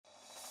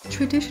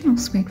Traditional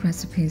Sweet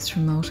Recipes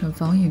from Malta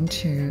Volume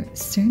 2,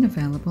 soon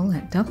available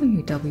at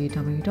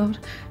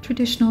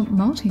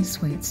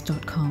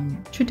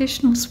www.traditionalmaltesesweets.com.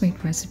 Traditional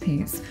Sweet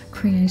Recipes,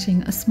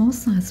 creating a small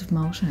slice of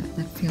Malta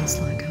that feels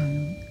like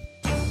home.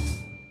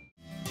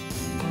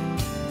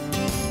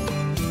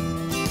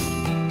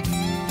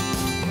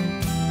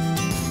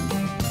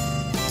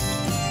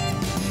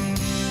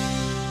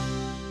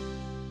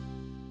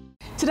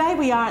 Today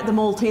we are at the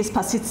Maltese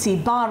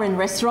Pastizzi Bar and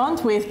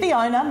Restaurant with the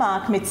owner,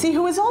 Mark Mizzi,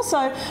 who is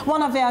also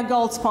one of our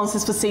gold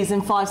sponsors for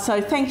Season 5. So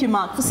thank you,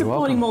 Mark, for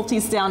supporting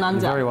Maltese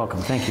DownUnder. You're very welcome,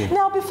 thank you.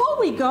 Now, before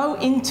we go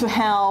into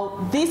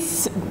how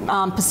this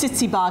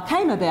Pastizzi Bar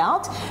came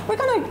about, we're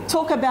going to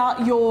talk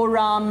about your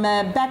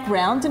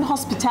background in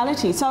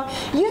hospitality. So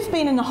you've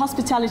been in the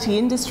hospitality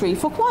industry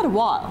for quite a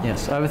while.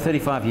 Yes, over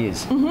 35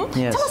 years.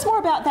 Yes. Tell us more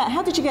about that.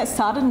 How did you get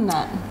started in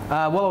that?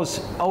 Well,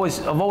 I've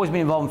always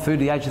been involved in food at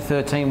the age of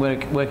 13,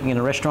 working in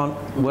a restaurant,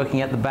 working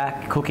at the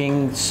back,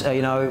 cooking,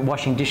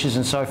 washing dishes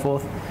and so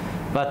forth.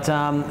 But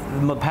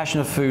my passion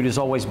of food has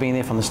always been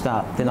there from the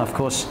start. Then, of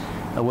course,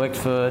 I worked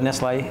for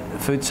Nestle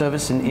Food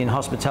Service in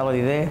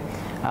hospitality there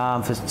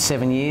for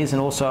 7 years,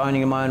 and also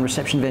owning my own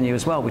reception venue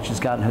as well, which is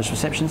Gardenhurst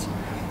Receptions.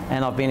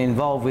 And I've been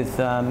involved with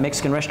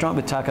Mexican restaurant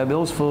with Taco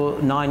Bell's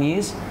for 9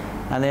 years.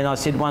 And then I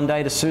said one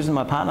day to Susan,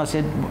 my partner, I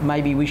said,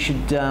 maybe we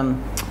should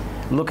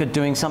look at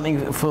doing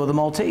something for the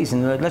Maltese,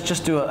 and let's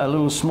just do a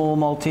little small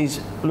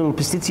Maltese, little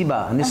Pastizzi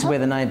bar, and this is where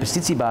the name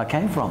Pastizzi Bar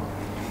came from.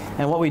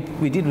 And what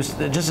we did was,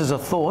 just as a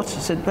thought,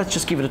 said, let's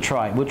just give it a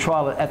try. We'll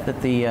trial it at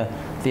the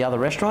other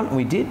restaurant, and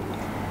we did.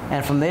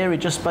 And from there, it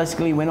just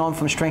basically went on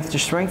from strength to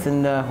strength,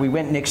 and we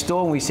went next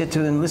door and we said to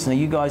them, listen, are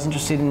you guys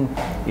interested in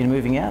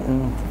moving out?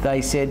 And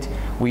they said,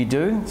 we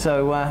do.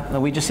 So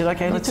we just said,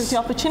 okay, let's... We took the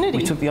opportunity.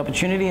 We took the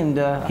opportunity, and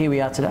here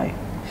we are today.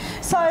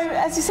 So,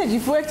 as you said,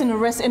 you've worked in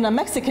a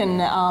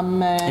Mexican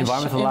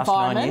environment for the last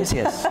 9 years,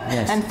 yes.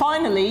 And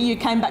finally, you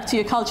came back to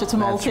your culture, to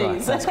Maltese.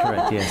 Right. That's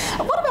correct, yes.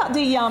 What about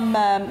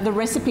the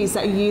recipes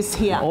that you used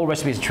here? All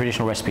recipes are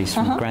traditional recipes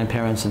from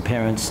grandparents and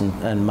parents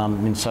and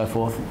mum and so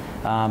forth.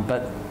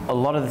 But a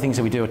lot of the things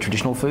that we do are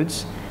traditional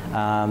foods.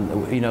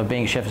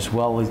 Being a chef as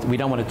well, we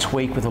don't want to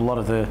tweak with a lot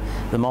of the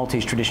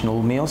Maltese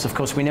traditional meals. Of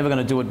course, we're never going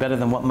to do it better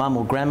than what mum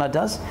or grandma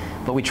does,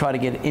 but we try to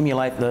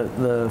emulate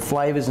the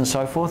flavours and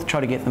so forth, try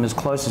to get them as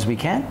close as we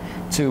can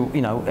to,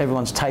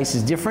 everyone's taste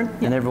is different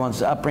and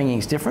everyone's upbringing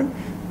is different,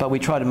 but we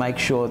try to make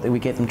sure that we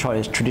get them tried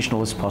as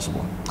traditional as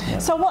possible. Yeah.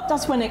 So what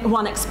does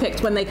one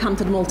expect when they come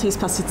to the Maltese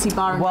Pastizzi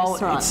Bar and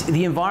Restaurant? Well,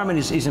 the environment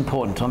is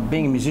important. I'm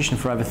being a musician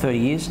for over 30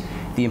 years.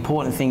 The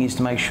important thing is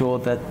to make sure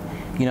that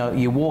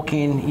you walk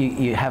in,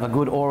 you have a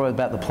good aura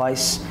about the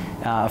place,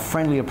 a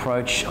friendly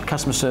approach.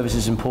 Customer service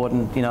is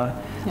important.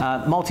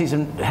 Maltese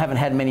haven't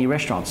had many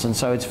restaurants, and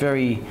so it's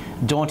very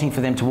daunting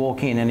for them to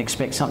walk in and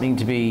expect something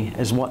to be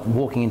as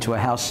walking into a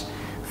house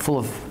full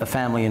of a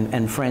family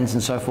and friends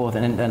and so forth,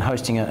 and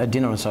hosting a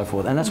dinner and so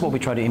forth. And that's what we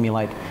try to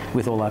emulate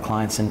with all our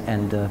clients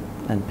and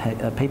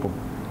people.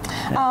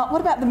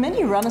 What about the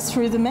menu? Run us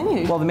through the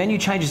menu. Well, the menu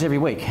changes every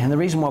week, and the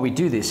reason why we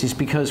do this is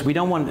because we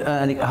don't want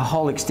a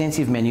whole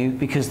extensive menu,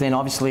 because then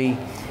obviously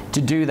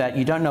to do that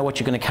you don't know what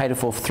you're going to cater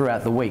for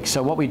throughout the week.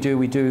 So what we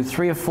do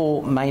 3 or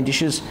 4 main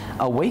dishes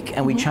a week,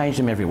 and we change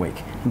them every week.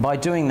 And by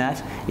doing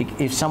that,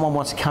 if someone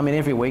wants to come in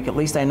every week, at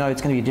least they know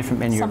it's going to be a different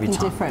menu every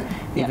time. Something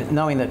different.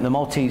 Knowing that the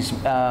Maltese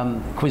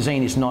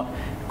cuisine is not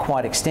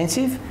quite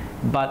extensive,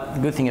 but the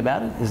good thing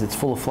about it is it's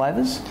full of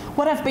flavours.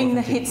 What have been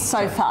the hits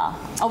so far?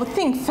 I would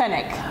think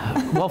Fennec.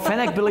 Well,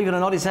 Fennec, believe it or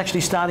not, is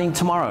actually starting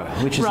tomorrow,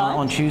 which is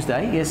on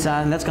Tuesday. Yes,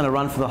 and that's going to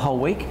run for the whole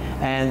week.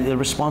 And the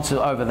response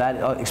over that,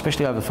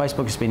 especially over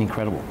Facebook, has been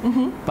incredible.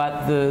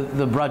 But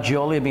the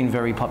braciole have been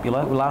very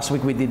popular. Last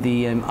week we did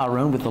the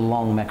arun with the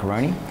long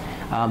macaroni.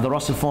 The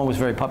roasted fawn was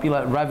very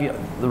popular.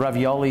 The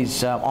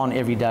raviolis on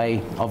every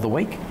day of the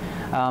week.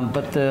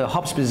 But the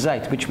hops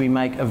bezait, which we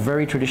make a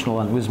very traditional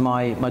one, was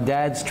my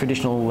dad's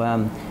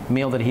traditional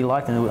meal that he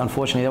liked, and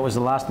unfortunately that was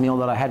the last meal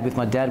that I had with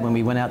my dad when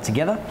we went out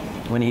together,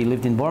 when he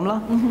lived in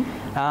Bormla.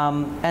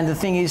 And the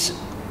thing is,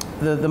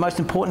 the most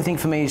important thing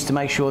for me is to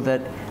make sure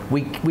that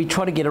we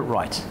try to get it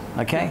right,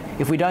 okay?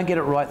 If we don't get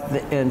it right,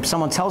 and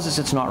someone tells us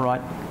it's not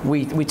right,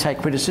 we take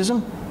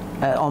criticism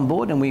on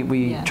board, and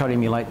we try to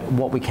emulate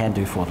what we can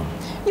do for them.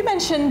 You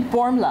mentioned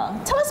Bormla.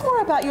 Tell us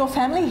more about your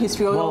family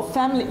history, or your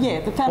family,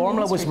 the family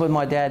Bormla history. was where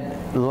my dad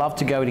loved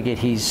to go to get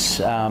his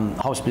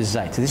hops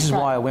bezait. So this is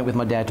why I went with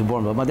my dad to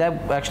Bormla. My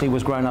dad actually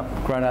was grown up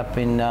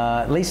in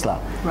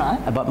Lisla. Right.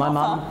 But my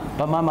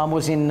mum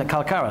was in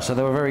Calcara, so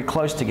they were very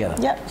close together.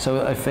 Yep.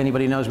 So if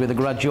anybody knows where the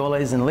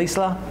Graggiola is in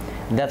Lisla,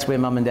 that's where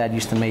mum and dad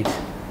used to meet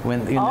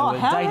when they were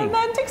how dating.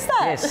 romantic's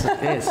that?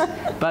 Yes.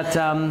 But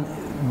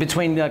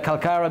between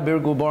Calcara,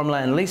 Birgu,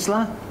 Bormla and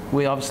Lisla,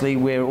 we're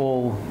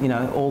all,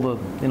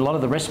 a lot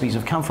of the recipes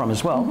have come from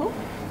as well.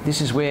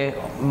 This is where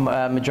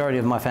majority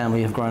of my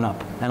family have grown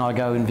up, and I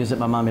go and visit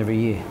my mum every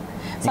year.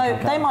 So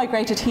they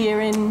migrated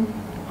here in...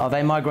 Oh,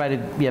 they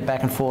migrated,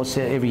 back and forth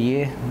every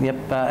year.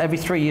 Yep, every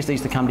 3 years they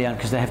used to come down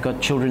because they have got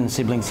children and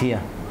siblings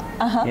here.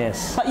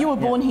 Yes. But you were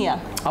born here?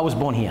 I was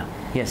born here.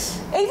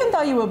 Yes. Even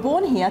though you were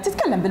born here,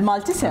 تتكلم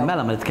بالمالتي سوا.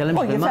 ملا ما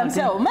نتكلمش يفهم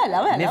سوا ملا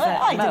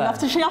عادي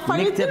نفتح شيء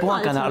أفضل نكتب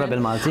وان كان أقرأ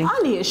بالمالتي.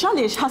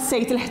 علاش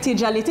حسيت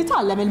الاحتياج اللي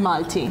تتعلم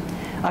المالتي؟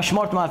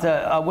 شمرت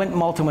Malta. I went to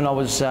Malta when I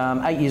was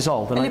 8 years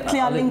old. اللي بتلي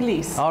على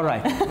الإنجليز. All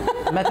right.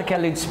 متى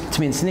كان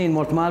 8 سنين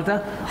مرت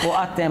مالتا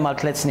وقعدت مال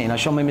 3 سنين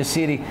عشان ما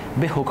مسيري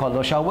بيحكوا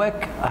كله شاوك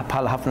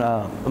بحال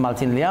حفنا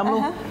مالتين اللي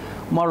يعملوا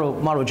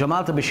مروا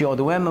جمالته باش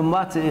يقعدوا وين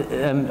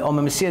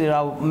من مسيري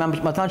راو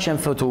ما كانش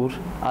فطور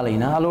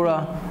علينا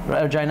allora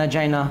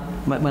جينا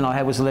when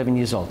I was 11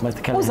 years old.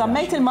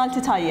 وزميت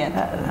المالتي طيب.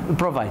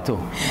 Provide too.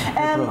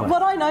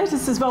 What I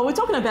noticed as well, we're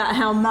talking about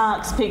how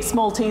Mark speaks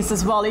Maltese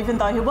as well, even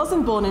though he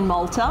wasn't born in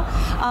Malta,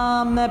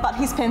 but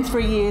he spent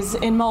 3 years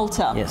in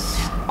Malta. Yes.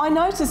 I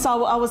noticed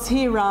I was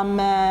here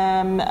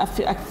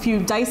a few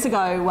days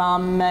ago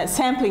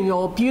sampling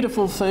your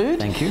beautiful food.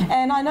 Thank you.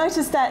 And I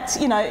noticed that,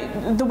 you know,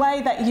 the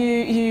way that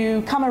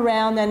you come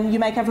around and you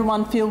make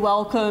everyone feel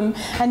welcome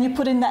and you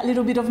put in that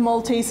little bit of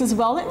Maltese as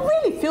well, it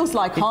really feels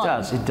like home.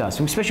 It does.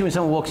 Especially when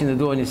someone walks in the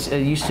door and as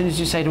soon as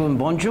you say to them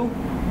bonjour,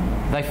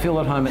 they feel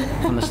at home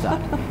from the start.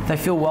 They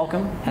feel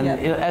welcome, and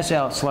as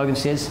our slogan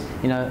says,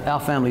 you know,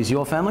 our family is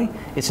your family.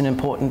 It's an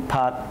important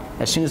part.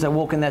 As soon as they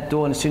walk in that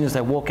door and as soon as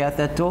they walk out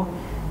that door,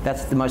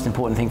 that's the most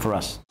important thing for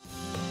us.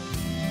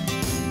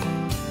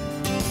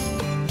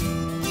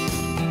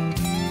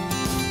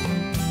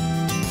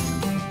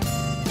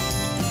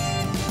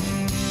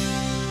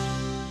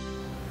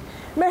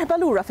 مرحبا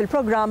لورا في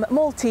البروجرام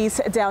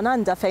Maltese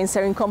DownUnder fejn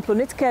ser inkomplu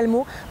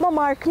nitkellmu ma'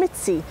 Mark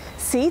Mizzi,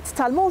 sit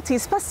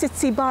tal-Maltese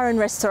Pastizzi Bar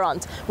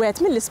Restaurant,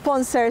 wieħed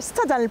mill-sponsors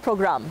ta' dan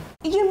il-programm.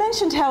 You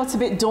mentioned how it's a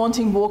bit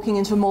daunting walking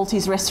into a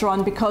Maltese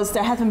restaurant because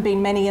there haven't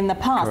been many in the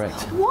past.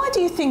 Correct. Why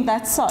do you think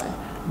that's so?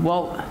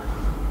 Well,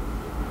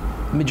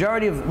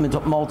 majority of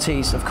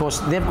Maltese, of course,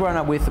 they've grown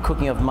up with the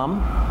cooking of mum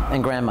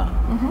and grandma.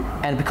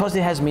 And because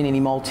there hasn't been any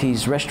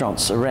Maltese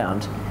restaurants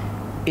around,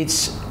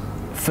 it's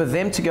for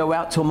them to go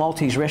out to a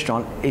Maltese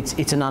restaurant,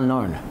 it's an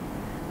unknown.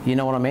 You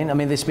know what I mean? I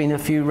mean, there's been a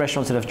few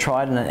restaurants that have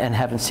tried and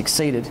haven't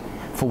succeeded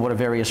for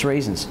various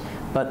reasons.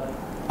 But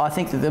I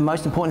think that the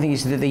most important thing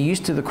is that they're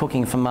used to the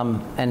cooking from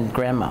mum and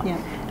grandma. Yeah.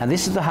 And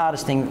this is the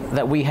hardest thing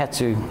that we had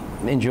to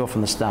endure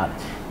from the start.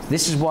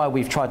 This is why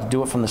we've tried to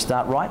do it from the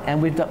start right,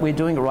 and we're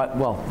doing it right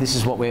well. This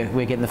is what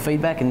we're getting the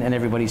feedback and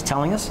everybody's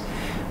telling us.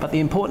 But the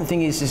important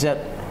thing is that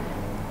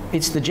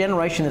it's the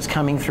generation that's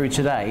coming through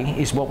today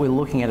is what we're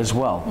looking at as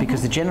well,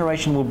 because the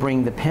generation will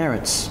bring the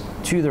parents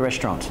to the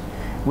restaurant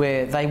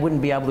where they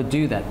wouldn't be able to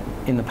do that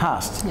in the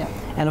past. Yeah.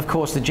 And of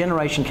course the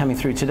generation coming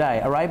through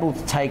today are able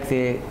to take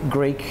their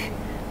Greek,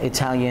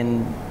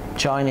 Italian,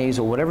 Chinese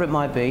or whatever it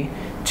might be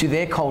to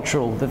their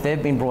cultural that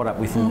they've been brought up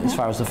with as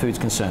far as the food's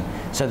concerned.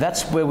 So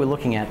that's where we're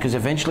looking at, because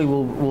eventually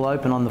we'll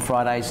open on the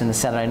Fridays and the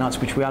Saturday nights,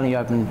 which we only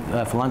open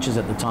for lunches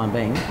at the time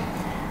being.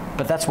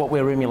 But that's what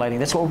we're emulating.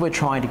 That's what we're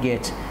trying to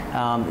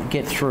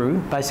get through,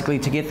 basically,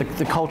 to get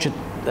the culture,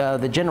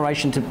 the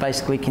generation to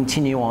basically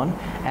continue on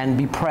and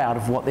be proud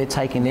of what they're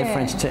taking their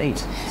friends to eat.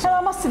 So. And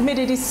I must admit,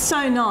 it is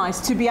so nice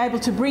to be able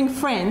to bring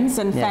friends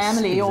and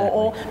family, exactly.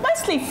 or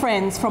mostly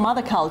friends from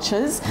other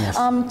cultures,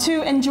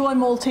 to enjoy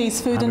Maltese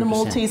food in a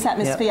Maltese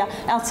atmosphere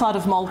outside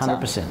of Malta.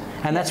 100%.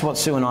 And that's what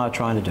Sue and I are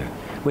trying to do.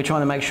 We're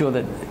trying to make sure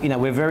that, you know,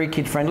 we're very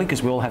kid friendly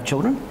because we all have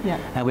children,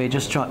 and we're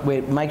just trying.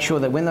 We make sure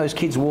that when those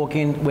kids walk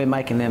in, we're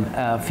making them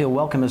feel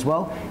welcome as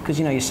well. Because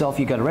you know yourself,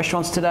 you go to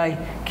restaurants today,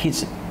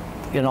 kids,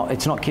 you know,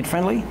 it's not kid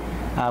friendly.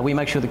 We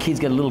make sure the kids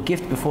get a little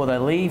gift before they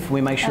leave.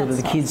 We make sure that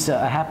the kids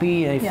are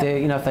happy. If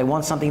they, you know, if they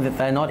want something that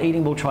they're not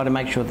eating, we'll try to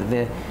make sure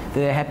that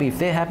they're happy. If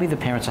they're happy, the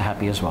parents are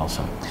happy as well.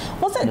 So,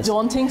 was it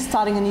daunting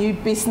starting a new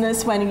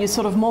business when you're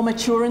sort of more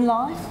mature in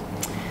life?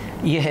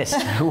 Yes,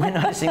 we're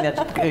noticing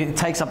that it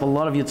takes up a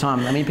lot of your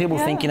time. I mean, people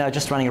think, you know,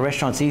 just running a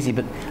restaurant's easy,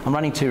 but I'm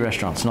running 2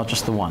 restaurants, not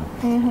just the one.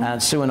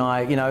 Sue and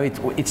I, you know, it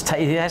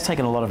has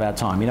taken a lot of our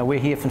time. You know, we're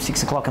here from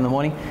 6 o'clock in the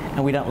morning,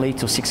 and we don't leave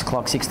till 6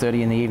 o'clock,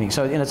 6:30 in the evening.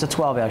 So, you know, it's a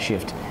 12-hour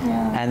shift,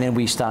 and then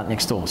we start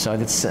next door. So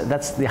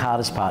that's the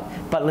hardest part.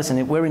 But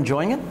listen, we're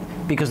enjoying it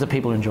because the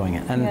people are enjoying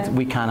it, and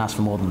we can't ask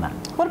for more than that.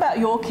 What about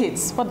your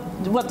kids?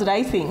 What do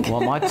they think?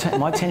 Well, my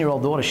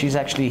 10-year-old daughter, she's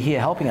actually here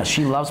helping us.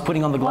 She loves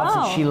putting on the gloves,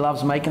 and she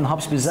loves making the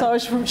hopspizza.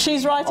 So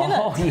she's right in it.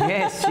 Oh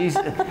yes,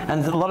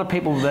 and a lot of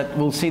people that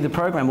will see the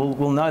program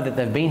will know that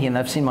they've been here and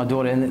they've seen my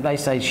daughter, and they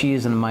say she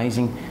is an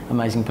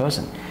amazing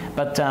person.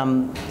 But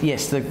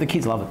yes, the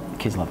kids love it.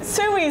 Kids love it.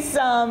 Sue is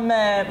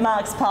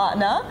Mark's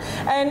partner,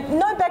 and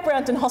no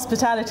background in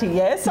hospitality,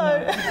 So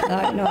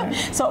no.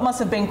 So it must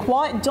have been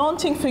quite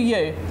daunting for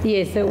you.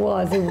 Yes, it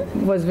was. It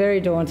was very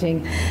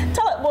daunting.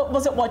 Tell it,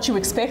 was it what you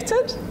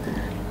expected?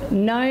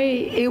 No,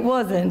 it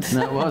wasn't.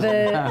 No, it wasn't.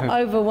 The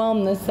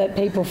overwhelmness that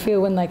people feel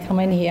when they come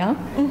in here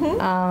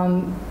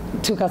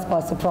took us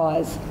by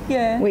surprise.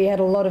 Yeah. We had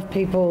a lot of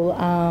people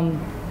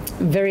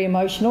very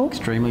emotional.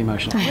 Extremely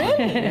emotional.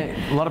 Really?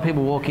 A lot of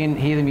people walk in,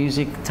 hear the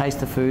music,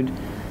 taste the food,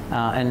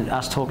 and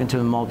us talking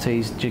to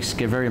Maltese just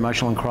get very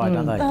emotional and cry,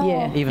 don't they?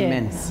 Yeah, Even yeah.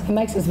 men. It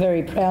makes us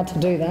very proud to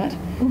do that.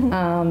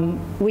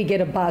 We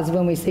get a buzz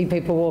when we see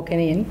people walking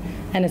in,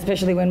 and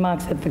especially when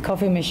Mark's at the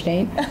coffee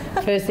machine.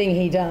 First thing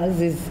he does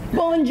is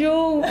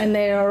bonjour, and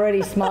they're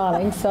already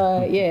smiling.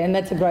 So yeah, and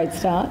that's a great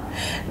start.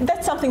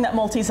 That's something that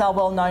Maltese are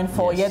well known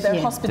for. Yes.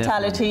 Their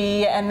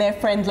hospitality and their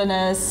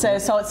friendliness. So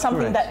it's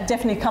something that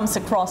definitely comes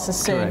across as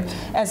soon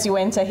as you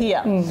enter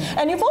here.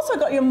 And you've also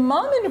got your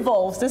mum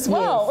involved as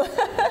well.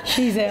 Yes.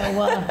 She's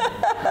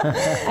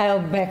our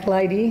back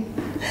lady.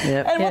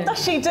 Yep. And what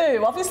does she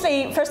do?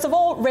 Obviously, first of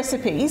all,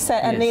 recipes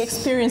and the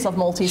experience of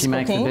Maltese she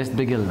cooking. She makes the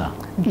best bagilla.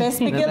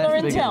 Best bagilla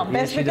in town.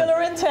 Best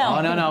bagilla in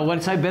town. Oh, no, I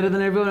wouldn't say better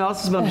than everyone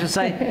else's, but I'm just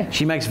saying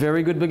she makes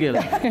very good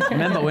bagilla.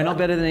 Remember, we're not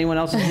better than anyone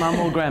else's mum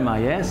or grandma,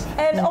 yes?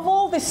 And of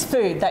all this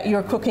food that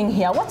you're cooking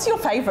here, what's your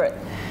favourite?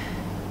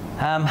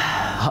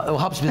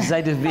 Hops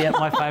Pastizzi to be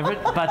my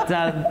favourite, but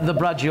the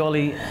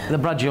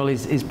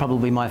bracioli is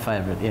probably my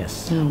favourite,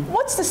 yes.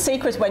 What's the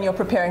secret when you're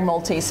preparing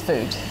Maltese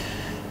food?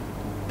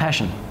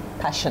 Passion.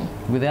 Passion.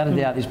 Without a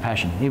doubt is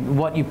passion.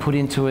 What you put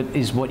into it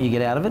is what you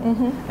get out of it.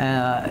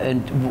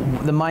 And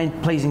the main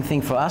pleasing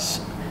thing for us,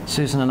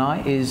 Susan and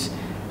I, is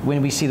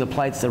when we see the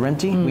plates that are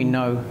empty, we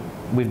know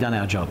we've done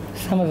our job.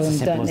 Some of them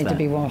don't need to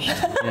be washed.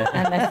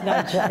 And that's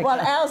no joke. Well,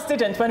 ours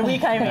didn't when we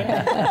came in.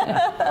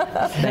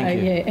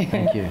 Thank you. Yeah.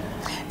 Thank you.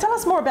 Tell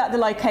us more about the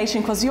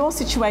location, because you're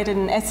situated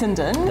in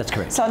Essendon. That's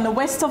correct. So in the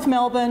west of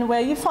Melbourne,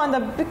 where you find a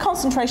big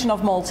concentration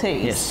of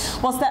Maltese. Yes.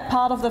 Was that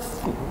part of the,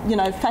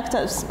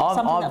 factors,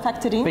 something that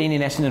factored in? I've been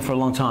in Essendon for a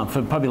long time,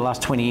 for probably the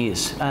last 20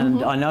 years,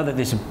 and I know that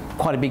there's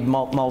quite a big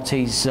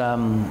Maltese,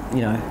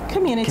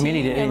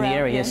 community in the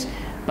area. Yes.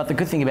 But the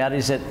good thing about it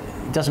is that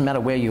it doesn't matter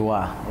where you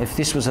are. If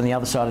this was on the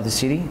other side of the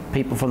city,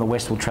 people from the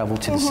west will travel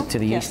to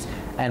the east,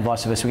 and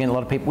vice versa. We had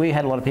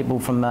a lot of people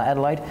from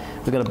Adelaide.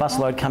 We've got a bus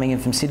load coming in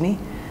from Sydney,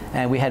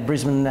 and we had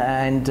Brisbane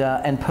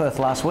and Perth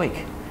last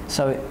week.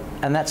 So,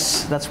 and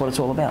that's what it's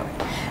all about.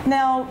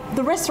 Now,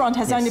 the restaurant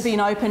has only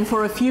been open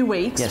for a few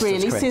weeks,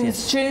 really,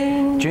 since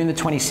June the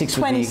 26th.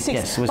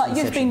 26th. But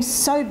you've been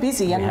so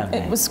busy, and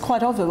it was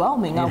quite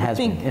overwhelming, I would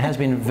think. It has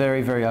been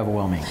very, very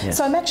overwhelming. Yes.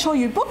 So make sure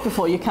you book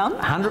before you come.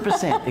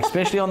 100%,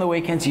 especially on the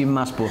weekends. You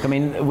must book. I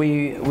mean,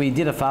 we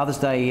did a Father's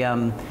Day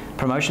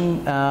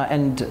promotion,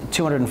 and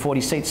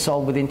 240 seats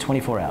sold within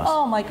 24 hours.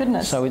 Oh my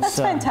goodness! So it's that's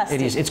fantastic.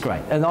 It is. It's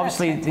great, and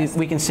obviously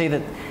we can see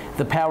that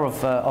the power of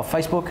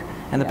Facebook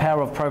and the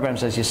power of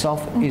programs as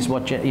yourself is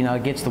what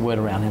gets the word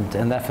around,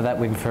 and for that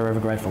we're forever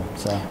grateful.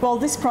 So. Well,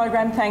 this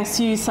program thanks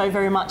you so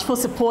very much for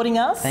supporting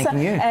us. Thank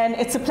you. And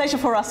it's a pleasure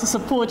for us to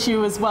support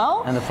you as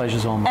well. And the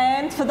pleasure's all mine.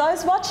 And for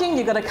those watching,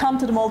 you've got to come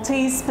to the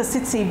Maltese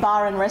Pastizzi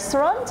Bar and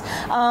Restaurant.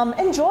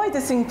 Enjoy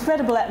this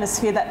incredible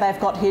atmosphere that they've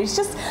got here. It's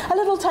just a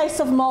little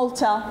taste of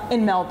Malta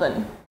in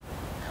Melbourne.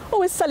 U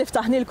issa li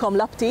ftaħnilkom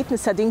l-aptit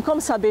nistedinkom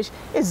sabiex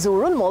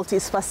iżżuru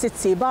l-Maltese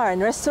Pastizzi Bar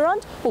and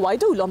Restaurant u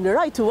għajdulhom li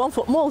rajtuhom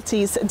fuq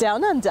Maltese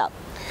DownUnder.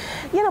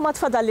 Jena ma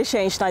tfadalli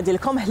xejn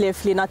xnajdilkom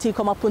ħlief li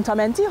nagħtikom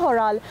appuntamenti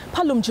ħoral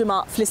bħallum ġimgħa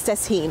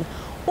fl-istess ħin.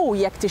 U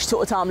jekk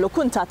tixtuq tagħmlu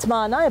kuntatt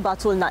magħna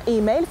ibagħtulna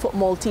email fuq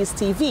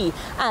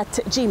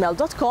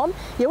maltesetv@gmail.com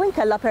jew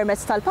inkella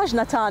permezz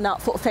tal-paġna tagħna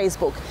fuq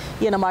Facebook.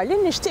 Jiena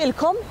Marlene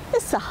nixtieqilkom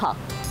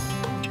is-saħħa.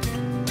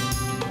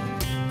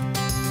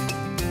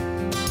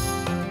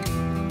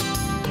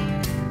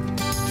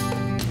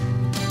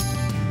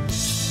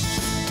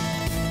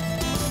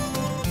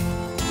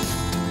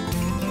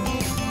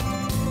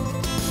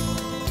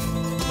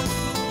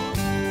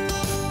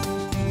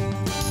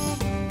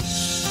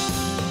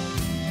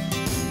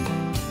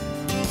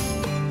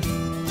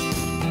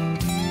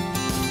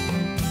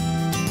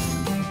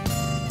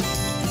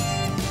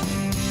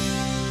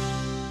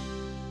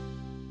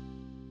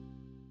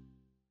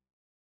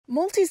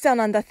 Maltese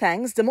DownUnder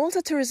thanks the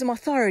Malta Tourism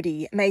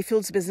Authority,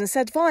 Mayfield's Business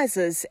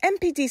Advisors,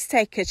 MPD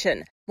Steak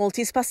Kitchen,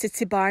 Maltese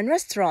Pastizzi Bar and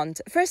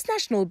Restaurant, First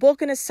National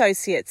Balkan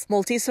Associates,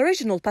 Maltese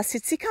Original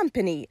Pastizzi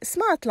Company,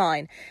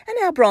 Smartline, and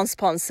our bronze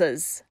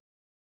sponsors.